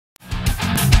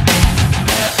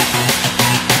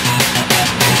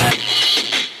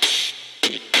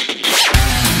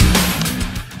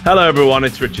Hello everyone,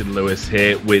 it's Richard Lewis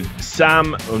here with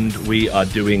Sam, and we are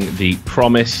doing the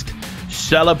promised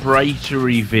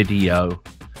celebratory video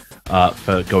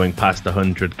for going past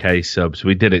 100k subs.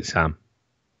 We did it, Sam.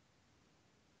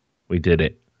 We did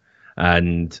it.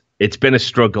 And it's been a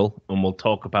struggle, and we'll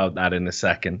talk about that in a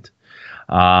second.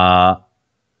 But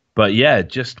yeah,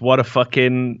 just what a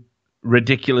fucking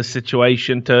ridiculous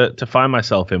situation to find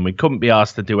myself in. We couldn't be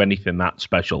asked to do anything that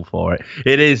special for it.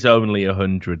 It is only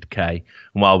 100k,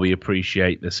 and while we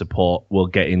appreciate the support, we'll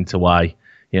get into why,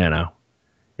 you know,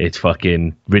 it's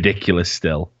fucking ridiculous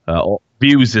still.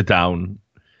 Views are down.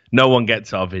 No one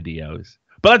gets our videos.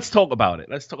 But let's talk about it.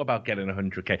 Let's talk about getting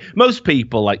 100k. Most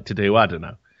people like to do, I don't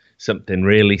know, something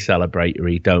really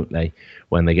celebratory, don't they,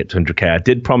 when they get to 100k? I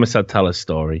did promise I'd tell a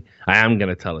story. I am going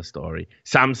to tell a story.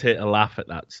 Sam's here to laugh at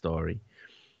that story.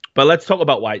 But let's talk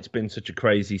about why it's been such a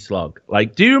crazy slog.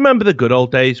 Like, do you remember the good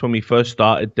old days when we first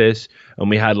started this and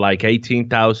we had like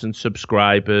 18,000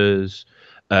 subscribers?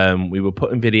 We were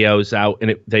putting videos out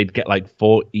and they'd get like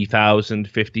 40,000,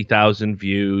 50,000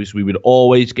 views. We would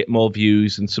always get more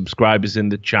views and subscribers in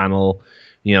the channel.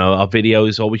 You know, our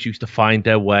videos always used to find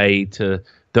their way to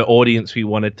the audience we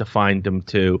wanted to find them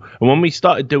to. And when we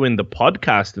started doing the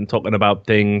podcast and talking about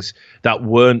things that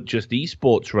weren't just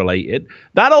esports related,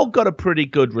 that all got a pretty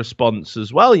good response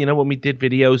as well. You know, when we did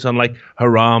videos on like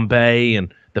Harambe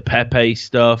and the Pepe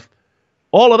stuff,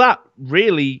 all of that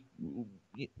really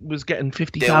was getting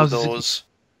 50,000.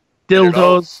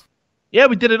 Dildos. Yeah,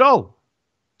 we did it all.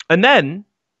 And then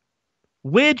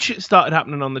weird shit started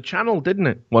happening on the channel, didn't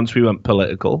it? Once we went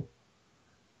political.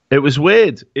 It was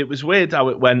weird. It was weird how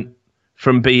it went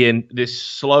from being this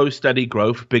slow, steady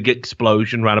growth, big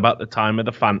explosion around about the time of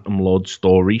the Phantom Lord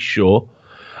story, sure.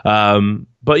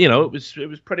 But, you know, it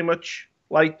was pretty much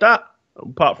like that,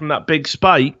 apart from that big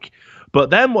spike. But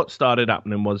then what started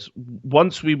happening was,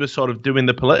 once we were sort of doing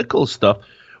the political stuff,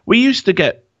 we used to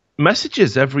get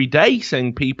messages every day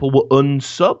saying people were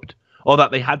unsubbed or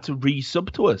that they had to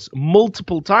resub to us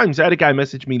multiple times. I had a guy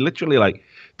message me literally like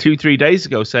 2-3 days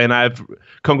ago saying,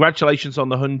 congratulations on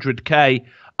the 100k.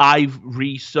 I've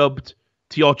resubbed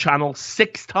to your channel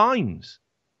 6 times.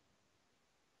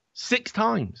 6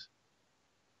 times.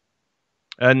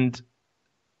 And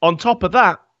on top of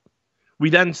that, we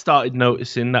then started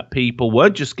noticing that people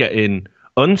weren't just getting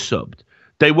unsubbed.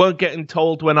 They weren't getting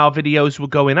told when our videos were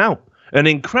going out. And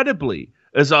incredibly,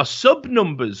 as our sub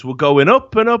numbers were going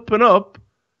up and up and up,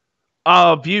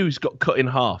 our views got cut in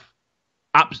half.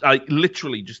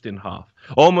 Literally just in half.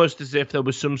 Almost as if there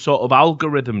was some sort of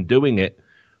algorithm doing it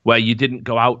where you didn't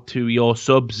go out to your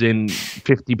subs in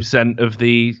 50% of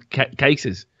the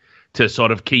cases to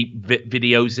sort of keep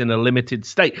videos in a limited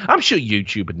state. I'm sure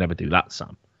YouTube would never do that, Sam.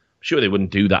 I'm sure they wouldn't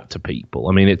do that to people.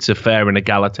 I mean, it's a fair and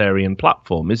egalitarian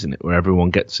platform, isn't it? Where everyone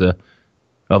gets a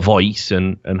voice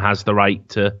and has the right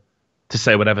to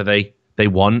say whatever they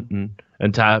want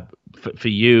and to have, for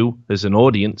you as an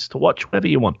audience to watch whatever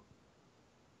you want.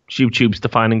 YouTube's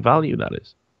defining value, that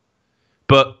is.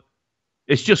 But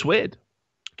it's just weird.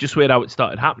 Just weird how it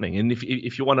started happening. And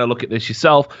if you want to look at this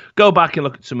yourself, go back and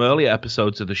look at some earlier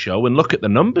episodes of the show and look at the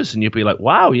numbers and you'll be like,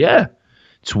 wow, yeah.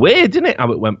 It's weird, isn't it?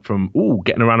 How it went from,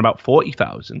 getting around about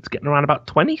 40,000 to getting around about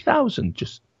 20,000,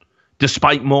 just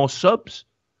despite more subs.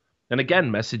 And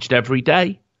again, messaged every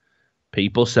day.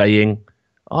 People saying,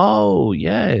 oh,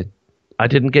 yeah, I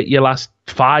didn't get your last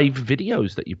 5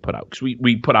 videos that you put out. Because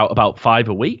we put out about 5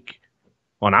 a week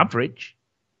on average.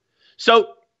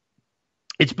 So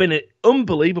it's been an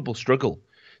unbelievable struggle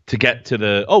to get to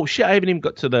the, I haven't even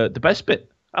got to the best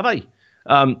bit, have I?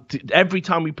 Every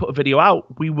time we put a video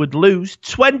out, we would lose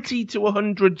 20 to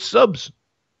 100 subs.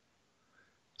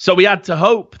 So we had to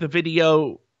hope the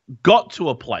video got to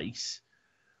a place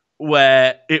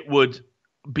where it would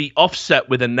be offset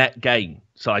with a net gain.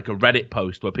 So like a Reddit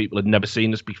post where people had never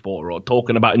seen us before or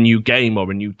talking about a new game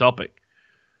or a new topic.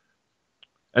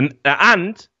 And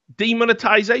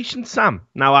demonetization, Sam.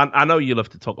 Now, I know you love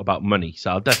to talk about money, so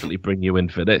I'll definitely bring you in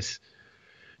for this.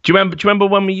 Do you remember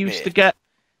when we used to get...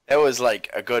 It was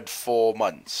like a good 4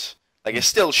 months. Like, it's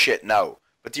still shit now.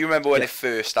 But do you remember when it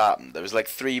first happened? There was like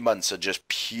 3 months of just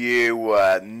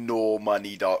pure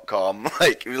nomoney.com.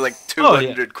 Like, it was like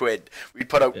 200 quid. We'd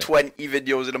put out 20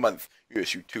 videos in a month. You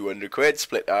issue 200 quid,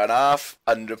 split that in half,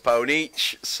 £100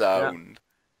 each. Sound.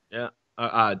 Yeah.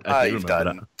 I've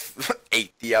done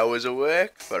 80 hours of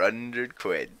work for 100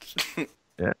 quid.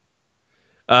 Yeah.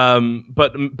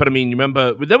 But I mean, you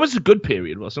remember there was a good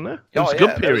period, wasn't there? There was a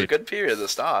good period. There was a good period at the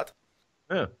start.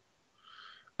 Yeah.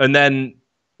 And then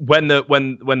when the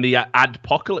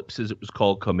adpocalypse, as it was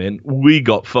called, come in, we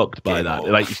got fucked by that.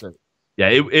 Like you said, yeah,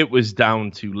 it was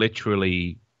down to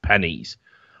literally pennies.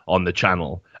 on the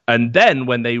channel. And then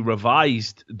when they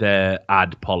revised their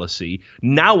ad policy,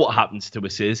 now what happens to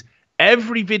us is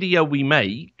every video we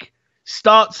make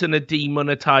starts in a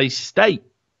demonetized state.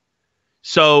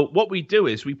 So what we do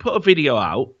is we put a video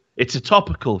out. It's a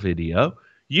topical video.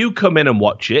 You come in and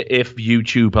watch it if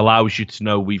YouTube allows you to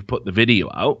know we've put the video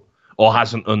out or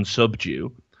hasn't unsubbed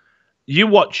you. You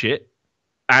watch it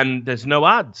and there's no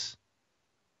ads.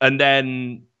 And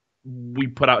then we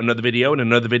put out another video and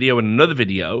another video and another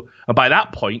video. And by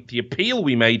that point, the appeal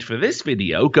we made for this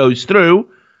video goes through,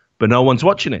 but no one's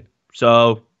watching it.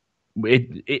 So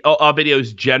our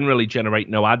videos generally generate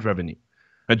no ad revenue.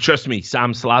 And trust me,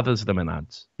 Sam slathers them in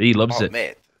ads. He loves it.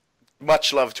 Mate,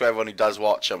 much love to everyone who does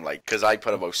watch them, like, because I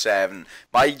put about 7.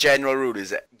 My general rule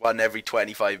is one every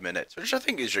 25 minutes, which I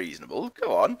think is reasonable.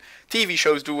 Go on. TV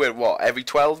shows do it, what, every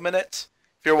 12 minutes?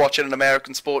 If you're watching an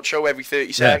American sports show, every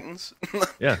 30 seconds?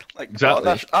 Yeah, like, exactly.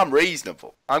 Oh, I'm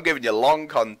reasonable. I'm giving you long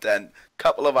content,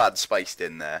 couple of ads spiced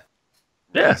in there.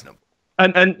 Reasonable.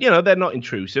 And you know, they're not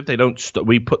intrusive. They don't.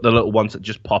 We put the little ones that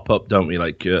just pop up, don't we?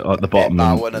 Like at the bottom.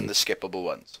 That one and the skippable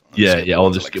ones.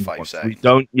 All the skippable ones. We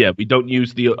don't. Yeah, we don't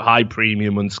use the high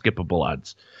premium unskippable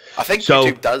ads. I think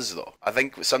YouTube does though. I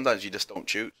think sometimes you just don't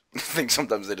choose. I think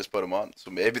sometimes they just put them on. So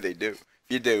maybe they do. If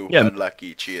you do,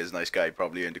 unlucky. Cheers, nice guy.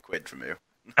 Probably earned £1 from you.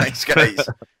 Nice guys.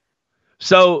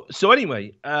 So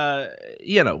anyway,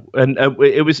 you know, and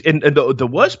it was. And the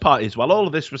worst part is, while all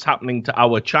of this was happening to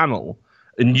our channel.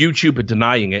 And YouTube are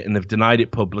denying it, and they've denied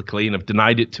it publicly, and have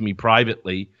denied it to me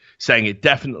privately, saying it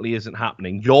definitely isn't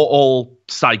happening. You're all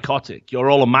psychotic. You're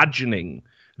all imagining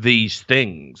these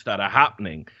things that are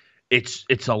happening. It's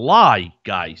a lie,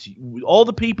 guys. All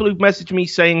the people who've messaged me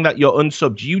saying that you're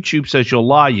unsubbed, YouTube says you're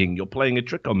lying. You're playing a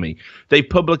trick on me. They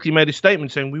publicly made a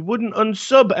statement saying we wouldn't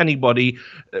unsub anybody.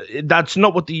 That's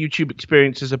not what the YouTube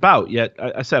experience is about. Yet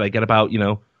I said I get about, you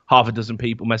know, half a dozen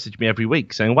people message me every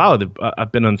week saying, wow, I've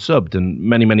been unsubbed, and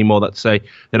many, many more that say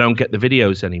they don't get the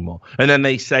videos anymore. And then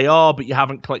they say, oh, but you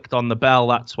haven't clicked on the bell.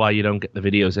 That's why you don't get the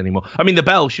videos anymore. I mean, the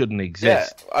bell shouldn't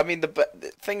exist. Yeah, I mean, the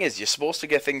thing is, you're supposed to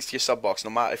get things to your sub box no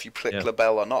matter if you click the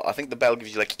bell or not. I think the bell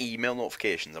gives you, like, email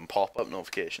notifications and pop-up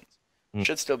notifications. It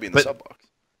should still be in the sub box.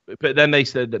 But then they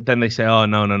say, oh,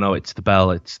 no, it's the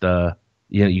bell. It's the...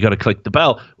 You know, you got to click the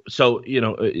bell. So, you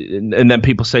know, and then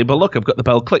people say, but look, I've got the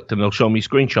bell clicked, and they'll show me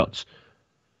screenshots.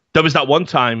 There was that one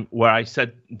time where I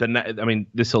said,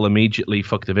 this will immediately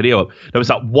fuck the video up. There was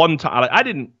that one time, I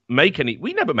didn't make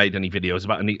we never made any videos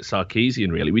about Anita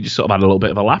Sarkeesian, really. We just sort of had a little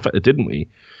bit of a laugh at it, didn't we?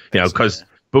 You know,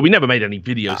 but we never made any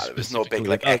videos. There was no big,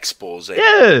 like, expose.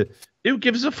 Yeah. Who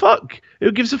gives a fuck?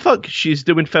 Who gives a fuck? She's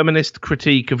doing feminist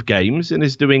critique of games and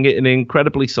is doing it in an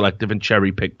incredibly selective and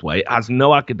cherry-picked way. It has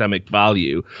no academic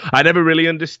value. I never really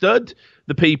understood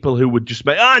the people who would just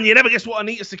make, and you never guess what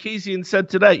Anita Sarkeesian said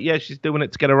today. Yeah, she's doing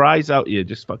it to get a rise out here.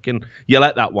 Just fucking, you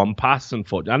let that one pass,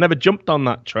 unfortunately. I never jumped on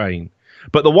that train.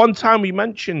 But the one time we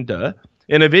mentioned her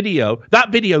in a video,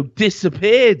 that video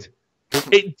disappeared.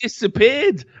 It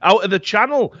disappeared out of the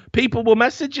channel. People were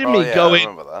messaging me going... I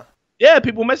remember that. Yeah,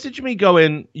 people message me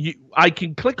going, I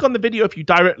can click on the video if you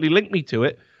directly link me to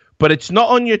it, but it's not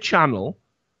on your channel.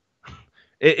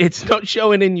 It's not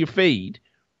showing in your feed.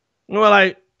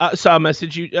 Well, so I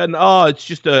message you, and it's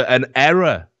just an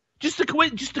error. Just a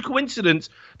coincidence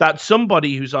that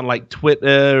somebody who's on like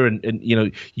Twitter and you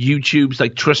know, YouTube's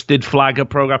like trusted flagger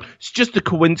program. It's just a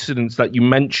coincidence that you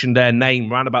mentioned their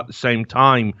name around about the same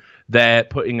time. They're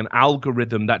putting an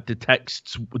algorithm that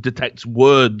detects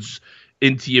words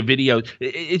into your video.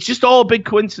 It's just all a big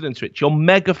coincidence, Rich. You're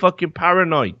mega fucking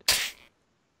paranoid.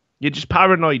 You're just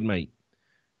paranoid, mate.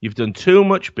 You've done too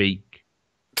much beak,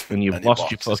 and you've lost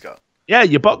your fuck. Yeah,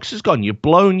 your box is gone. You've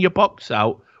blown your box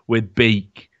out with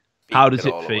beak. How does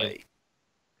it feel? Away.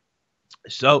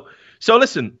 So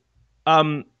listen.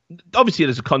 Obviously,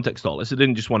 there's a context to all this. I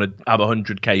didn't just want to have a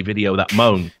 100k video that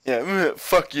moan. Yeah,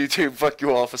 fuck YouTube. Fuck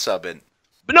you all for subbing.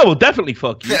 But no, we'll definitely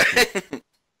fuck YouTube.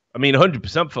 I mean,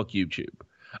 100% fuck YouTube.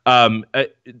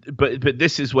 But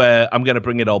this is where I'm going to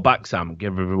bring it all back, Sam, and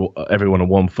give everyone a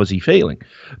warm, fuzzy feeling.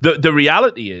 The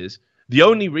reality is, the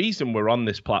only reason we're on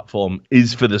this platform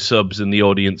is for the subs and the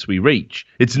audience we reach.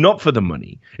 It's not for the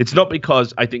money. It's not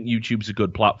because I think YouTube's a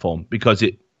good platform, because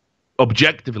it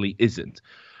objectively isn't.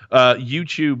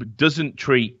 YouTube doesn't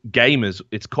treat gamers,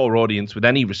 its core audience, with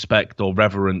any respect or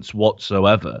reverence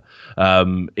whatsoever.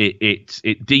 It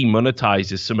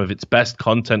demonetizes some of its best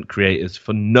content creators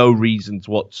for no reasons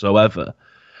whatsoever.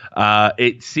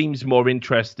 It seems more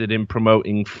interested in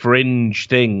promoting fringe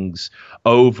things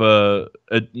over,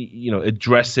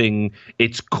 addressing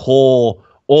its core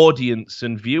audience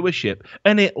and viewership,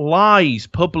 and it lies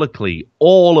publicly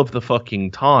all of the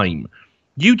fucking time.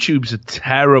 YouTube's a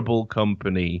terrible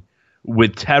company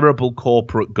with terrible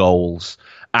corporate goals,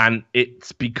 and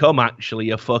it's become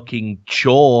actually a fucking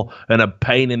chore and a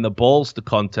pain in the balls to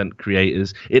content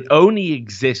creators. It only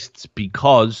exists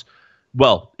because,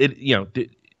 well,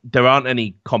 there aren't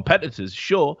any competitors,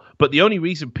 sure, but the only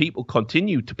reason people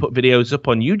continue to put videos up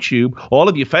on YouTube, all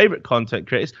of your favorite content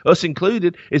creators, us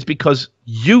included, is because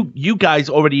you guys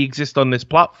already exist on this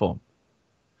platform.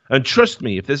 And trust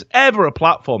me, if there's ever a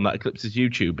platform that eclipses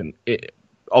YouTube, and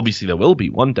obviously there will be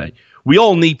one day, we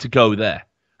all need to go there.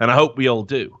 And I hope we all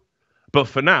do. But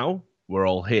for now, we're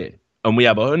all here. And we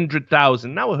have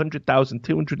 100,000, now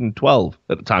 100,212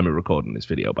 at the time of recording this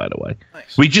video, by the way.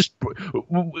 Nice.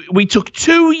 We took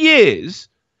 2 years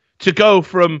to go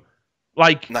from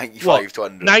like 95 to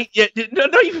 100. No,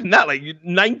 not even that, like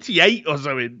 98 or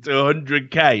something to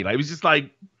 100K. Like, it was just like,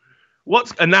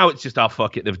 and now it's just, oh,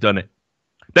 fuck it, they've done it.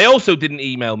 They also didn't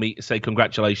email me to say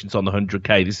congratulations on the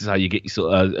 100K. This is how you get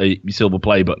your silver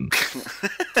play button.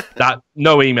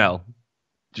 No email,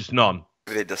 just none.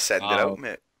 They just send it out,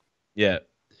 mate. Yeah.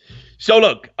 So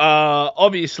look,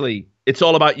 obviously, it's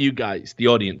all about you guys, the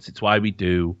audience. It's why we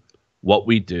do what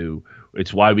we do.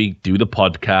 It's why we do the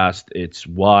podcast. It's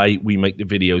why we make the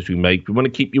videos we make. We want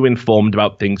to keep you informed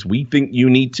about things we think you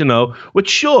need to know, which,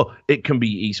 sure, it can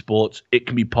be esports, it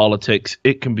can be politics,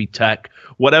 it can be tech,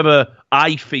 whatever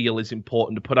I feel is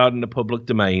important to put out in the public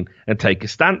domain and take a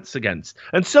stance against.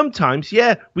 And sometimes,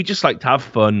 yeah, we just like to have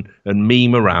fun and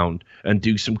meme around and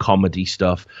do some comedy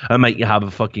stuff and make you have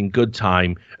a fucking good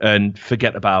time and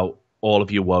forget about all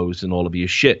of your woes and all of your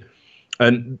shit.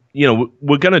 And, you know,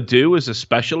 we're going to do as a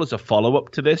special, as a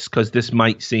follow-up to this, because this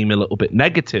might seem a little bit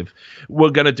negative. We're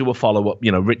going to do a follow-up,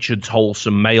 you know, Richard's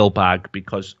wholesome mailbag,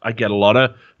 because I get a lot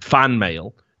of fan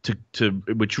mail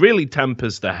which really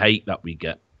tempers the hate that we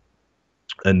get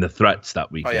and the threats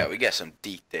that we get. Oh, yeah, we get some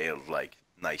detailed, like,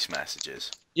 nice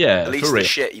messages. Yeah, at least the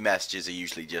shitty messages are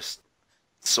usually just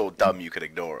so dumb you could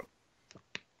ignore them.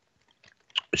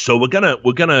 So we're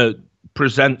gonna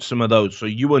present some of those so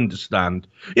you understand,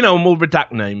 you know, and we'll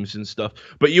redact names and stuff,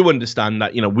 but you understand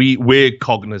that, you know, we're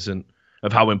cognizant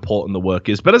of how important the work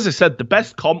is. But as I said, the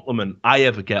best compliment I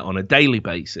ever get on a daily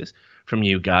basis from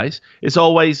you guys is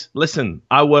always, listen,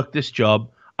 I work this job,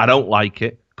 I don't like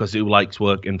it, because who likes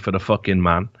working for the fucking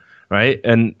man, right?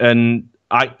 And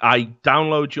I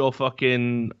download your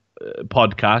fucking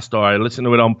podcast, or I listen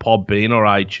to it on Podbean or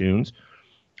iTunes,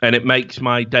 and it makes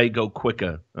my day go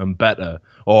quicker and better.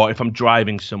 Or if I'm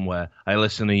driving somewhere, I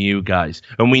listen to you guys.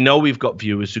 And we know we've got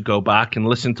viewers who go back and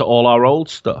listen to all our old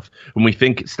stuff, and we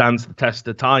think it stands the test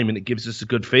of time, and it gives us a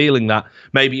good feeling that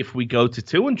maybe if we go to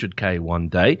 200K one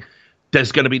day,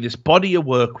 there's going to be this body of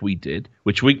work we did,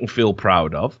 which we can feel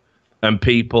proud of, and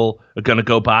people are going to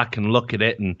go back and look at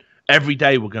it, and every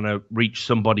day we're going to reach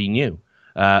somebody new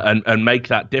and make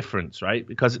that difference, right?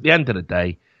 Because at the end of the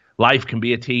day, life can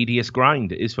be a tedious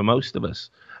grind. It is for most of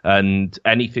us. And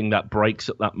anything that breaks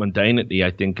up that mundanity,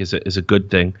 I think, is a good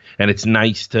thing. And it's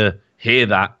nice to hear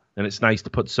that. And it's nice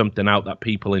to put something out that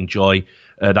people enjoy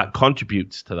that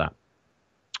contributes to that.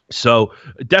 So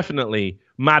definitely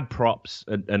mad props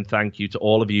and thank you to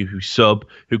all of you who sub,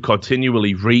 who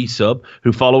continually resub,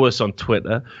 who follow us on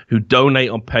Twitter, who donate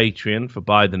on Patreon for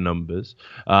By the Numbers,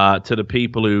 to the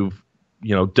people who've,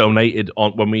 you know, donated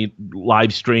on when we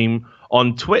live stream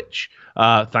on Twitch.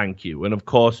 Thank you. And of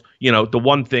course, you know, the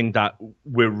one thing that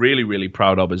we're really, really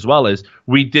proud of as well is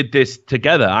we did this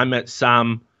together. I met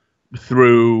Sam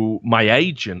through my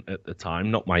agent at the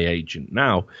time, not my agent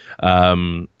now,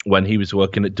 when he was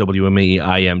working at WME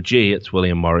IMG. It's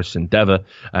William Morris Endeavor,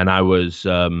 and I was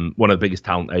one of the biggest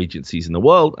talent agencies in the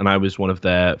world, and I was one of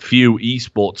their few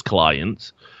esports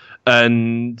clients,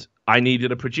 and I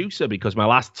needed a producer because my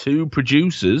last two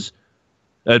producers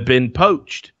had been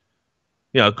poached,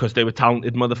 you know, because they were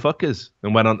talented motherfuckers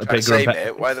and went on to bigger and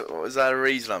better. Was that a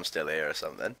reason I'm still here or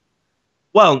something?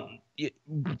 Well,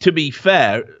 to be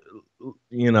fair,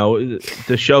 you know,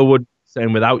 the show would be the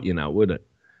same without you now, would it?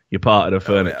 You're part of the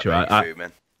furniture. Yeah,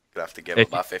 you'd have to give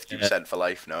up my 50% for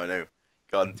life now. I know.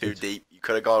 Gone too deep. You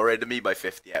could have got rid of me by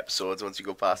 50 episodes. Once you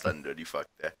go past 100, you fucked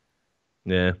it.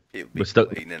 Yeah. We're stuck.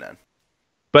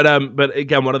 But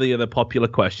again, one of the other popular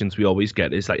questions we always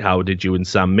get is like, how did you and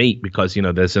Sam meet? Because, you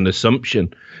know, there's an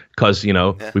assumption because, you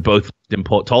know, we both lived in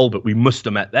Port Talbot, we must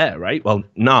have met there, right? Well,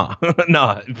 nah.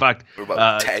 No, in fact, we're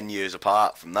about 10 years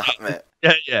apart from that, mate.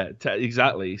 Yeah,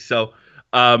 exactly. So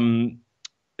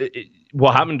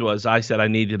what happened was I said I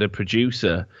needed a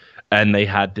producer, and they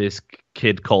had this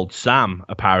kid called Sam,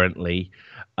 apparently,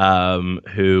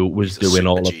 who was doing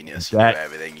all of genius,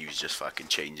 everything. He was just fucking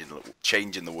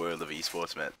changing the world of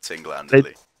esports, mate,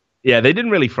 single-handedly. Yeah, they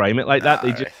didn't really frame it like that.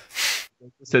 They Alright.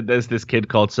 just said there's this kid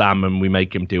called Sam, and we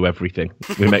make him do everything.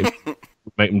 We make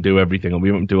him do everything, and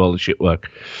we make him do all the shit work.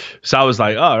 So I was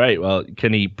like, all right, well,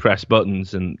 can he press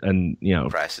buttons and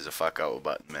Presses a fuck out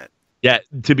button, mate. Yeah,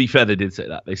 to be fair, they did say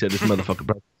that. They said this motherfucker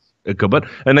presses a good button,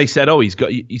 and they said, oh, he's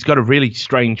got a really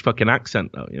strange fucking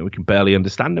accent though. We can barely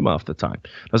understand him half the time.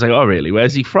 I was like, oh really?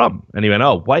 Where's he from? And he went,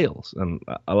 oh, Wales, and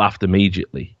I laughed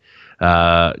immediately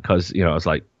because I was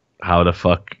like, how the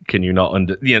fuck can you not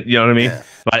you know what I mean? Yeah.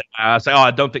 But I was like, oh,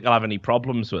 I don't think I'll have any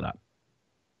problems with that.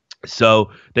 So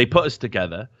they put us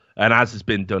together, and as has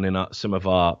been done in some of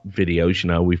our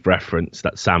videos, we've referenced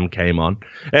that Sam came on,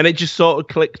 and it just sort of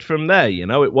clicked from there.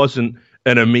 It wasn't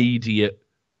an immediate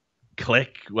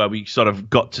click where we sort of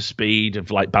got to speed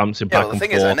of like bouncing back and forth. The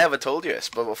thing is, I never told you this,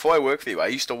 but before I worked for you, I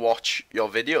used to watch your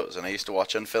videos, and I used to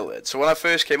watch Unfiltered. So when I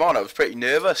first came on, I was pretty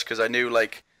nervous because I knew,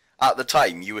 like, at the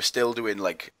time, you were still doing,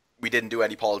 like, we didn't do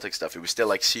any politics stuff. It was still,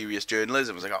 like, serious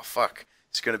journalism. I was like, oh, fuck,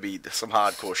 it's going to be some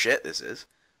hardcore shit, this is.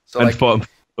 So, like,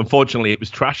 unfortunately, it was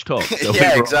trash talk. So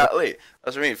yeah, exactly.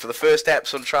 That's what I mean. For the first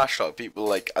episode of Trash Talk, people,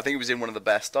 like, I think it was in one of the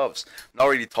best ofs. Not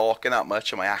really talking that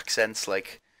much, and my accent's,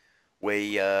 like,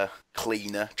 way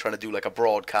cleaner, trying to do, like, a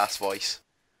broadcast voice.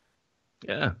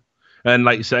 Yeah. And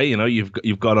like you say,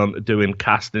 you've got on doing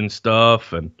casting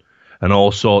stuff and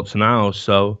all sorts now.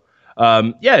 So,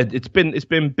 yeah, it's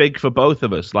been big for both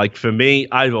of us. Like, for me,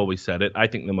 I've always said it. I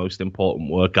think the most important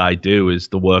work I do is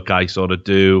the work I sort of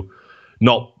do,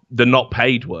 not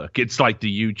paid work. It's like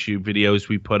the YouTube videos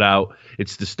we put out.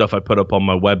 It's the stuff I put up on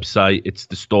my website. It's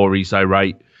the stories I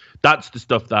write. That's the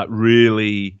stuff that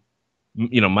really,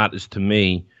 matters to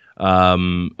me.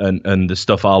 And the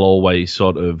stuff I'll always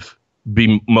sort of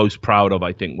be most proud of,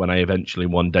 I think, when I eventually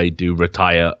one day do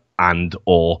retire and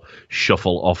or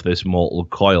shuffle off this mortal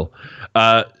coil.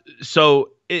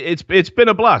 So it's been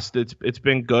a blast. It's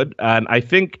been good. And I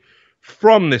think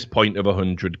from this point of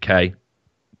 100K,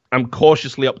 I'm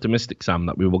cautiously optimistic, Sam,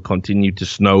 that we will continue to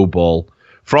snowball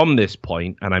from this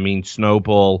point. And I mean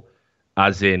snowball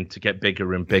as in to get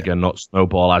bigger and bigger, not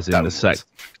snowball as in the sex.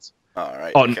 All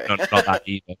right. Oh, okay. no, not that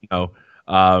either. No.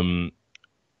 And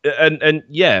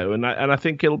I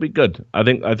think it'll be good. I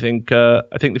think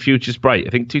the future's bright. I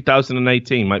think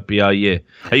 2018 might be our year.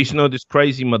 I used to know this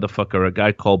crazy motherfucker, a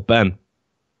guy called Ben,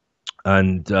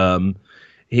 and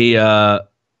he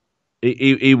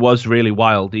was really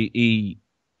wild.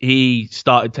 He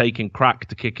started taking crack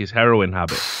to kick his heroin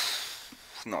habit.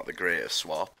 Not the greatest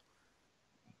swap.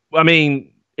 I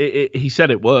mean, he said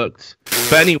it worked.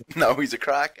 But anyway, no, he's a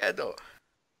crackhead. Though.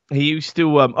 He used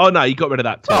to. Oh no, he got rid of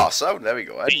that too. Oh, so there we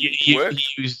go. He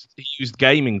used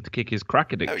gaming to kick his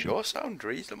crack addiction. There we go. Sound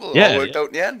reasonable. Yeah, all worked out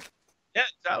in the end. Yeah,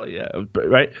 exactly. Yeah,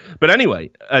 right. But anyway,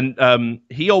 and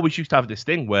he always used to have this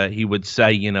thing where he would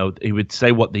say, he would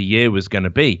say what the year was going to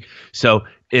be. So,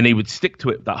 and he would stick to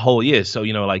it that whole year. So,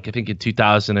 like I think in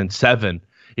 2007,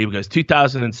 he goes,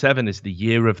 2007 is the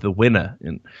year of the winner,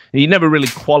 and he never really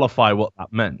qualify what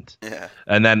that meant. Yeah.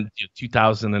 And then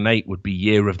 2008 would be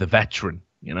year of the veteran,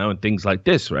 and things like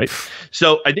this, right?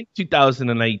 So I think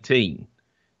 2018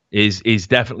 is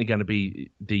definitely going to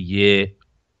be the year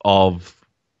of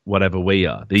whatever we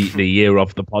are, the year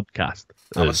of the podcast.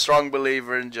 I'm a strong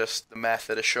believer in just the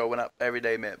method of showing up every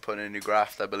day, mate, putting in your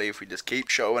graft. I believe we just keep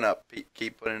showing up,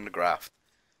 keep putting in the graft,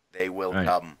 they will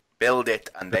come. Build it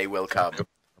and they will come.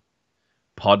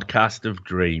 Podcast of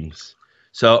dreams.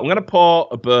 So I'm going to pour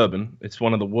a bourbon. It's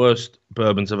one of the worst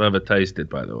bourbons I've ever tasted,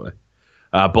 by the way.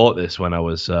 I bought this when I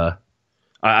was... I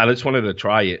just wanted to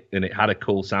try it, and it had a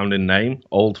cool sounding name,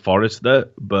 Old Forester,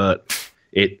 but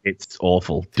it's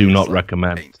awful. Do not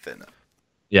recommend.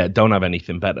 Yeah, don't have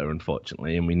anything better,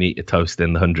 unfortunately, and we need to toast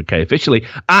in the 100K officially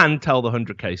and tell the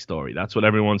 100K story. That's what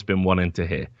everyone's been wanting to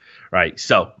hear. Right,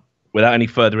 so without any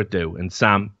further ado, and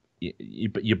Sam,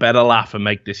 you better laugh and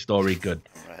make this story good,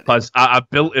 because I've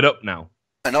built it up now.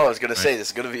 I know, I was going to say, this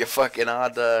is going to be a fucking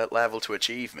hard level to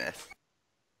achieve, mate.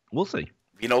 We'll see.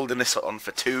 Been holding this on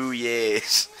for 2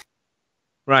 years.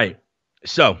 Right,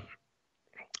 so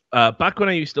back when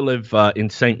I used to live in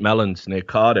St. Mellons near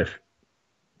Cardiff,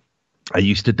 I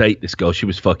used to date this girl. She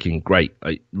was fucking great.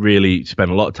 I really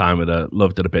spent a lot of time with her.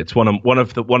 Loved her a bit. It's one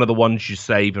of the ones you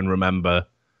save and remember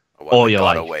all your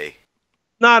life. Away.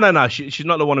 No. She's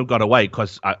not the one who got away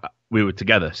because we were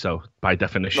together. So by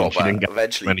definition, she didn't get.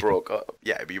 Eventually broke up.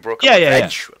 Yeah, but you broke up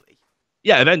eventually.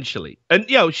 Yeah, eventually. And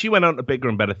she went on to bigger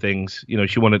and better things.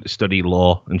 She wanted to study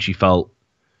law, and she felt,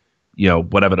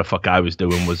 whatever the fuck I was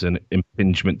doing was an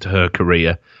impingement to her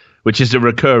career, which is a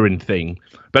recurring thing.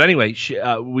 But anyway,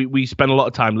 we spent a lot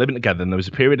of time living together, and there was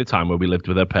a period of time where we lived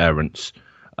with her parents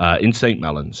in St.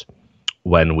 Mellons.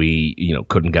 when we,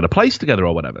 couldn't get a place together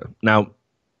or whatever. Now,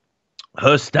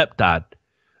 her stepdad,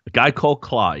 a guy called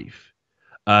Clive,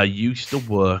 used to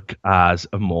work as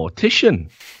a mortician.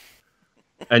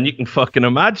 And you can fucking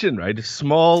imagine, right? A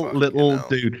small little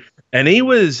dude. And he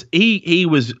was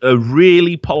a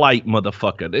really polite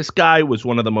motherfucker. This guy was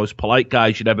one of the most polite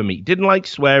guys you'd ever meet. Didn't like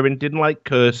swearing, didn't like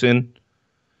cursing,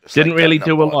 didn't really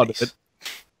do a lot of it.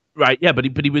 Right, yeah, but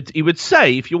he would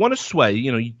say, if you want to swear,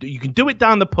 you can do it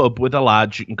down the pub with the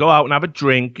lads. You can go out and have a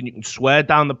drink, and you can swear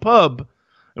down the pub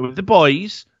with the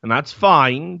boys, and that's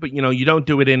fine. But you don't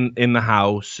do it in the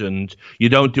house, and you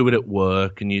don't do it at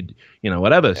work, and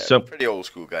whatever. Yeah, so pretty old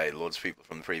school guy. Loads of people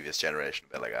from the previous generation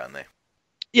a bit like that, aren't they?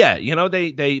 Yeah,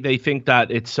 they think that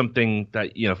it's something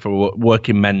that, for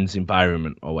working men's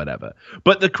environment or whatever.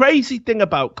 But the crazy thing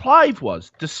about Clive was,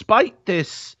 despite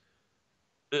this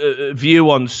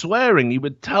view on swearing, he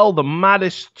would tell the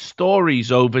maddest stories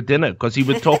over dinner because he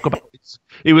would talk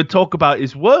about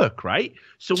his work, right?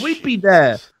 So we'd be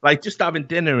there, like, just having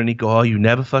dinner, and he'd go, "Oh, you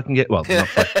never fucking get not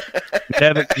fucking,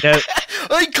 never."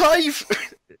 Hey, Clive.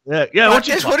 Yeah. What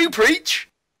do you preach?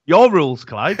 Your rules,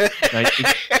 Clive.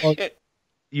 Like,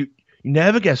 You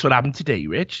never guess what happened today,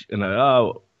 Rich. And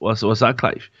what's that,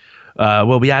 Clive?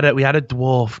 Well, we had a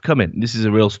dwarf come in. This is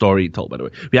a real story he told, by the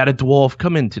way. We had a dwarf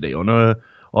come in today on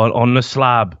a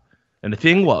slab, and the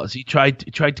thing was, he tried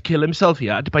to kill himself. He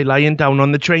had by lying down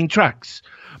on the train tracks.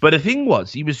 But the thing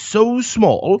was, he was so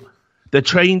small, the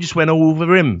train just went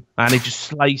over him, and it just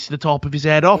sliced the top of his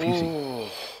head off. You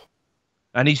see,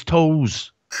 and his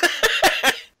toes,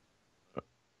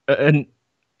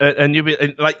 And you'd be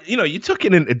like, you took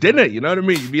it into dinner, you know what I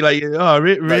mean? You'd be like, oh,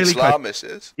 really?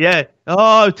 Islamists. Yeah. Oh,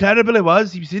 how terrible it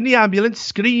was. He was in the ambulance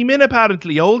screaming,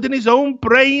 apparently, holding his own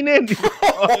brain in.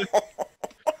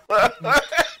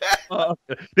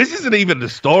 This isn't even the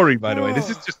story, by the way. This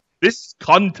is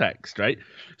context, right?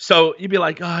 So you'd be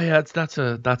like, oh, yeah, that's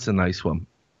a nice one.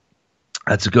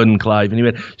 That's a good one, Clive. And he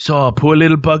went, so poor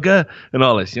little bugger, and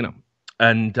all this,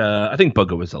 And I think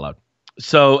bugger was allowed.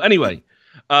 So anyway.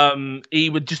 He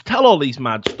would just tell all these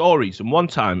mad stories. And one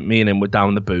time, me and him were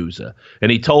down the boozer,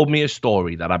 and he told me a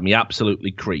story that had me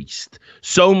absolutely creased.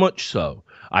 So much so,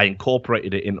 I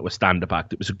incorporated it into a stand-up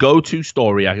act. It was a go-to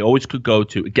story I always could go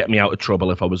to get me out of trouble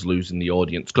if I was losing the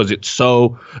audience, because it's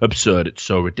so absurd, it's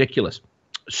so ridiculous.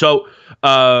 So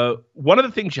one of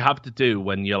the things you have to do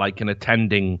when you're like an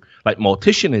attending like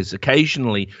mortician is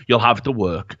occasionally you'll have to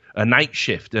work a night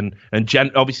shift. And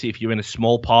obviously, if you're in a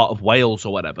small part of Wales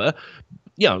or whatever,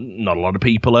 not a lot of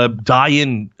people are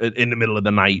dying in the middle of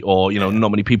the night, or, not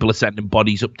many people are sending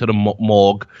bodies up to the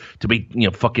morgue to be,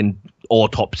 fucking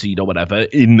autopsied or whatever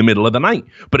in the middle of the night.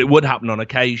 But it would happen on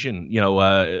occasion.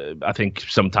 I think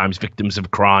sometimes victims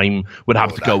of crime would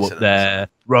have to go up there.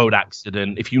 Road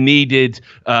accident. If you needed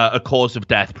a cause of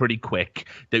death pretty quick,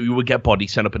 that you would get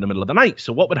bodies sent up in the middle of the night.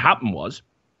 So what would happen was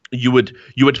you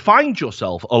would find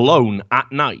yourself alone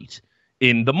at night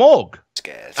in the morgue.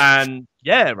 Scared. And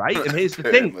yeah, right. And here's the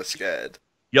thing. I'm scared.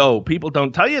 Yo, people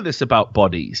don't tell you this about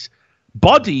bodies.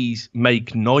 Bodies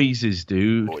make noises,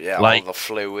 dude. Oh yeah, like, all the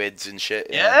fluids and shit.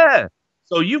 Yeah.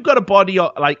 So you've got a body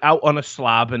like out on a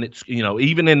slab, and it's,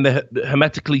 even in the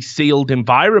hermetically sealed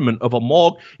environment of a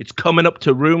morgue, it's coming up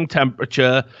to room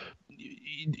temperature.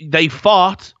 They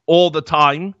fart all the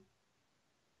time.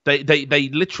 They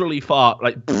literally fart,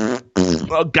 like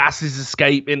gases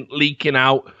escaping, leaking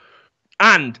out.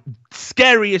 And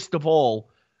scariest of all,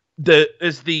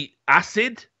 as the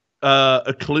acid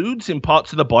occludes in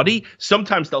parts of the body,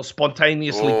 sometimes they'll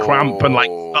spontaneously cramp and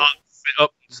like start to sit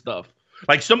up and stuff.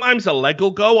 Like sometimes a leg will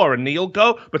go or a knee will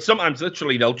go, but sometimes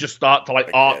literally they'll just start to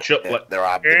like arch up. Like, their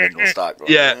abdomen will start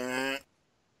going. Yeah.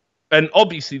 And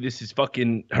obviously this is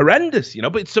fucking horrendous,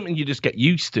 but it's something you just get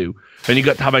used to. And you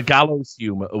got to have a gallows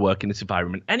humor to work in this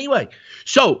environment. Anyway,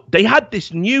 so they had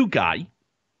this new guy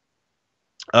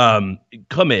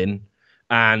come in,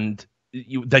 and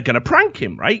they're gonna prank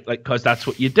him, right? Like, because that's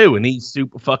what you do. And he's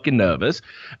super fucking nervous,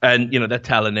 and they're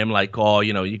telling him like, oh,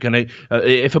 you're gonna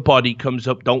if a body comes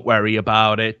up, don't worry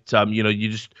about it. You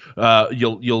just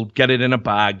you'll get it in a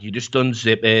bag. You just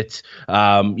unzip it.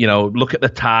 Look at the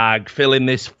tag, fill in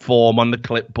this form on the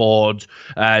clipboard,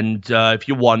 and if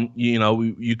you want,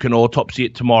 you can autopsy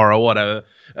it tomorrow, whatever.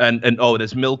 And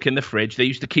there's milk in the fridge. They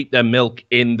used to keep their milk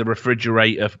in the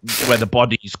refrigerator where the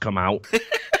bodies come out.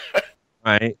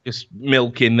 Right, just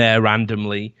milk in there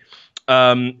randomly.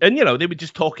 And they were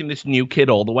just talking this new kid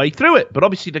all the way through it. But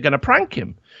obviously they're going to prank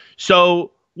him.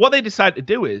 So what they decide to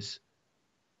do is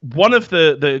one of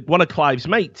Clive's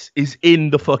mates is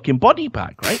in the fucking body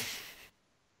bag, right?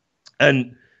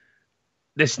 And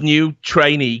this new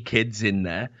trainee kid's in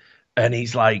there. And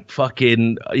he's like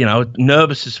fucking, you know,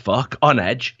 nervous as fuck, on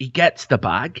edge. He gets the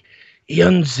bag, he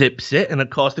unzips it, and of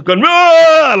course they've gone,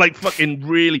 "Aah!" Like fucking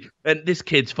really. And this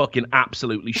kid's fucking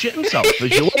absolutely shit himself.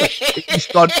 He's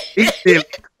nearly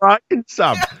crying,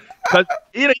 Sam. Because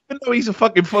even though he's a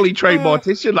fucking fully trained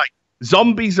mortician, like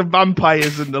zombies and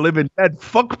vampires and the living dead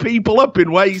fuck people up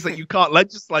in ways that you can't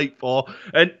legislate for.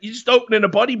 And you're just opening a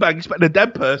body bag, expecting a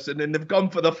dead person, and they've gone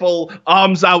for the full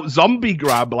arms out zombie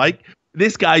grab. Like,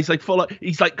 this guy's like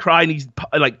he's like crying, he's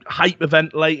like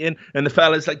hyperventilating, and the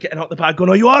fella's like getting out the bag, going,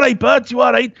 "Are you all right, Bert? You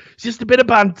all right? It's just a bit of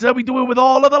banter. We do it with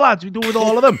all of the lads. We do it with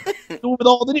all of them. We do it with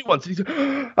all the new ones." And he's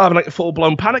having like a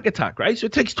full-blown panic attack, right? So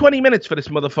it takes 20 minutes for this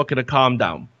motherfucker to calm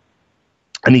down.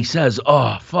 And he says,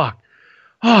 "Oh, fuck.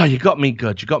 Oh, you got me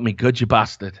good. You got me good, you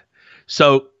bastard.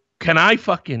 So can I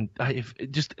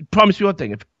just promise me one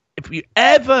thing. If you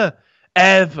ever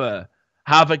have a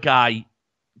guy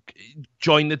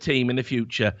join the team in the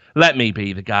future, let me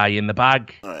be the guy in the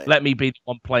bag. Right. Let me be the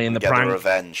one playing the prank. The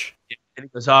revenge." And he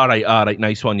goes, all right,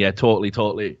 nice one. Yeah,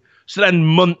 totally. So then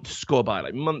months go by,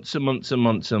 like months and months and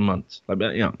months and months. Like,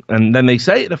 you know, and then they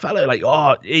say to the fella, like,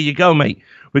 "Oh, here you go, mate.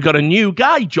 We got a new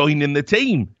guy joining the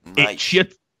team. Nice.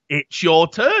 It's your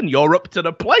turn. You're up to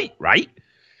the plate, right?"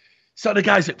 So the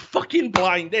guy's like fucking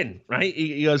blind in, right?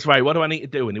 He goes, "Right, what do I need to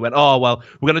do?" And he went, "Oh, well,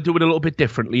 we're gonna do it a little bit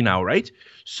differently now, right?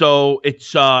 So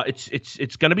it's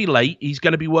gonna be late. He's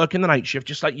gonna be working the night shift,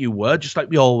 just like you were, just like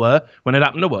we all were when it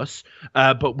happened to us.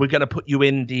 But we're gonna put you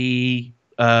in the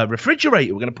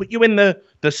refrigerator. We're gonna put you in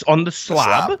on the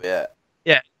slab. Yeah.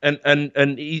 Yeah, and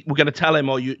we're going to tell him,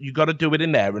 you got to do it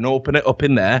in there and open it up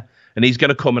in there, and he's going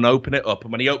to come and open it up,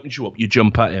 and when he opens you up, you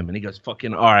jump at him." And he goes,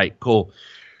 "Fucking all right, cool."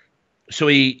 So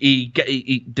they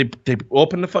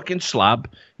open the fucking slab,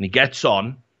 and he gets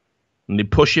on, and they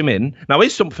push him in. Now,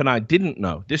 here's something I didn't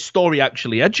know. This story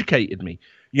actually educated me.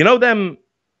 You know them,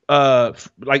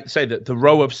 like say the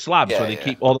row of slabs where they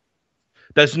keep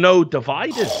there's no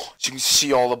dividers. So you can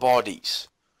see all the bodies.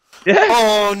 Yeah.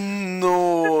 Oh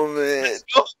no, man.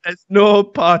 There's no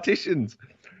partitions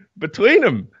between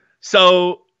them.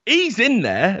 So he's in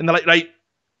there, and they're like,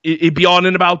 he'll be on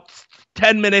in about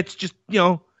 10 minutes. Just, you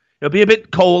know, it'll be a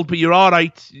bit cold, but you're all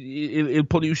right. He'll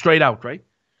pull you straight out, right?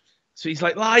 So he's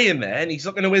like lying there, and he's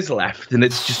looking to his left, and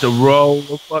it's just a row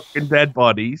of fucking dead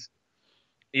bodies.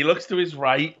 He looks to his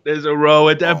right. There's a row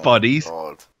of dead bodies.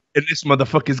 God. And this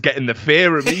motherfucker's getting the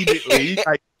fear immediately.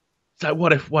 Like,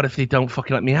 what if they don't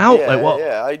fucking let me out? Yeah, like, what?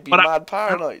 Yeah, I'd be mad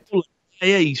paranoid.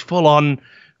 Yeah, he's full on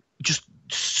just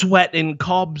sweating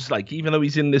cobs, like, even though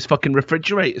he's in this fucking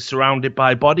refrigerator surrounded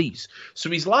by bodies. So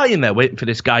he's lying there waiting for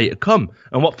this guy to come.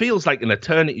 And what feels like an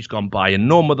eternity's gone by, and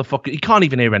no motherfucker, he can't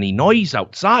even hear any noise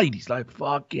outside. He's like,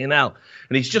 fucking hell.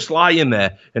 And he's just lying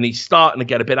there, and he's starting to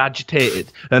get a bit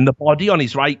agitated. And the body on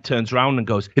his right turns around and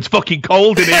goes, "It's fucking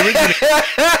cold in here, isn't it?"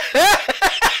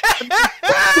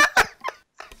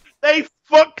 They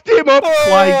fucked him up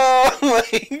twice. Oh my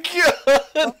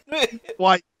god!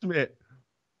 Twice, mate.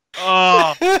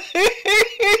 Oh.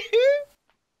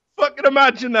 Fucking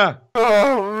imagine that.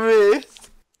 Oh, mate.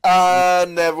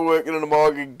 I'm never working in a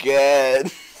morgue again.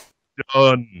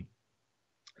 Done.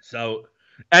 So,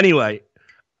 anyway,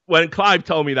 when Clive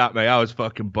told me that, mate, I was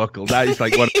fucking buckled. That is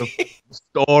like one of the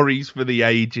stories for the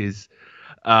ages.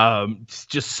 It's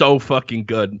just so fucking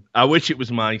good. I wish it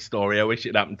was my story. I wish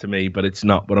it happened to me, but it's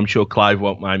not. But I'm sure Clive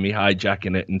won't mind me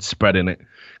hijacking it and spreading it,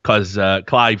 because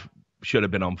Clive should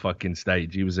have been on fucking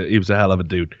stage. He was a hell of a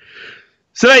dude.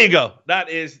 So there you go. That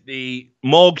is the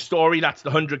morgue story. That's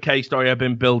the 100K story I've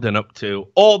been building up to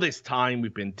all this time.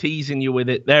 We've been teasing you with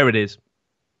it. There it is.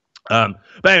 But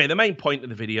anyway, the main point of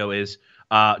the video is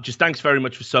just thanks very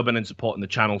much for subbing and supporting the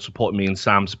channel, supporting me and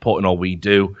Sam, supporting all we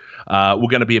do. We're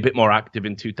going to be a bit more active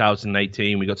in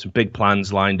 2018. We got some big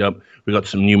plans lined up. We got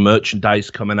some new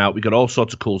merchandise coming out. We got all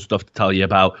sorts of cool stuff to tell you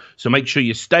about. So make sure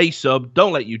you stay sub.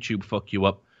 Don't let YouTube fuck you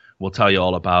up. We'll tell you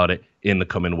all about it in the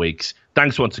coming weeks.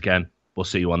 Thanks once again. We'll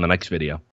see you on the next video.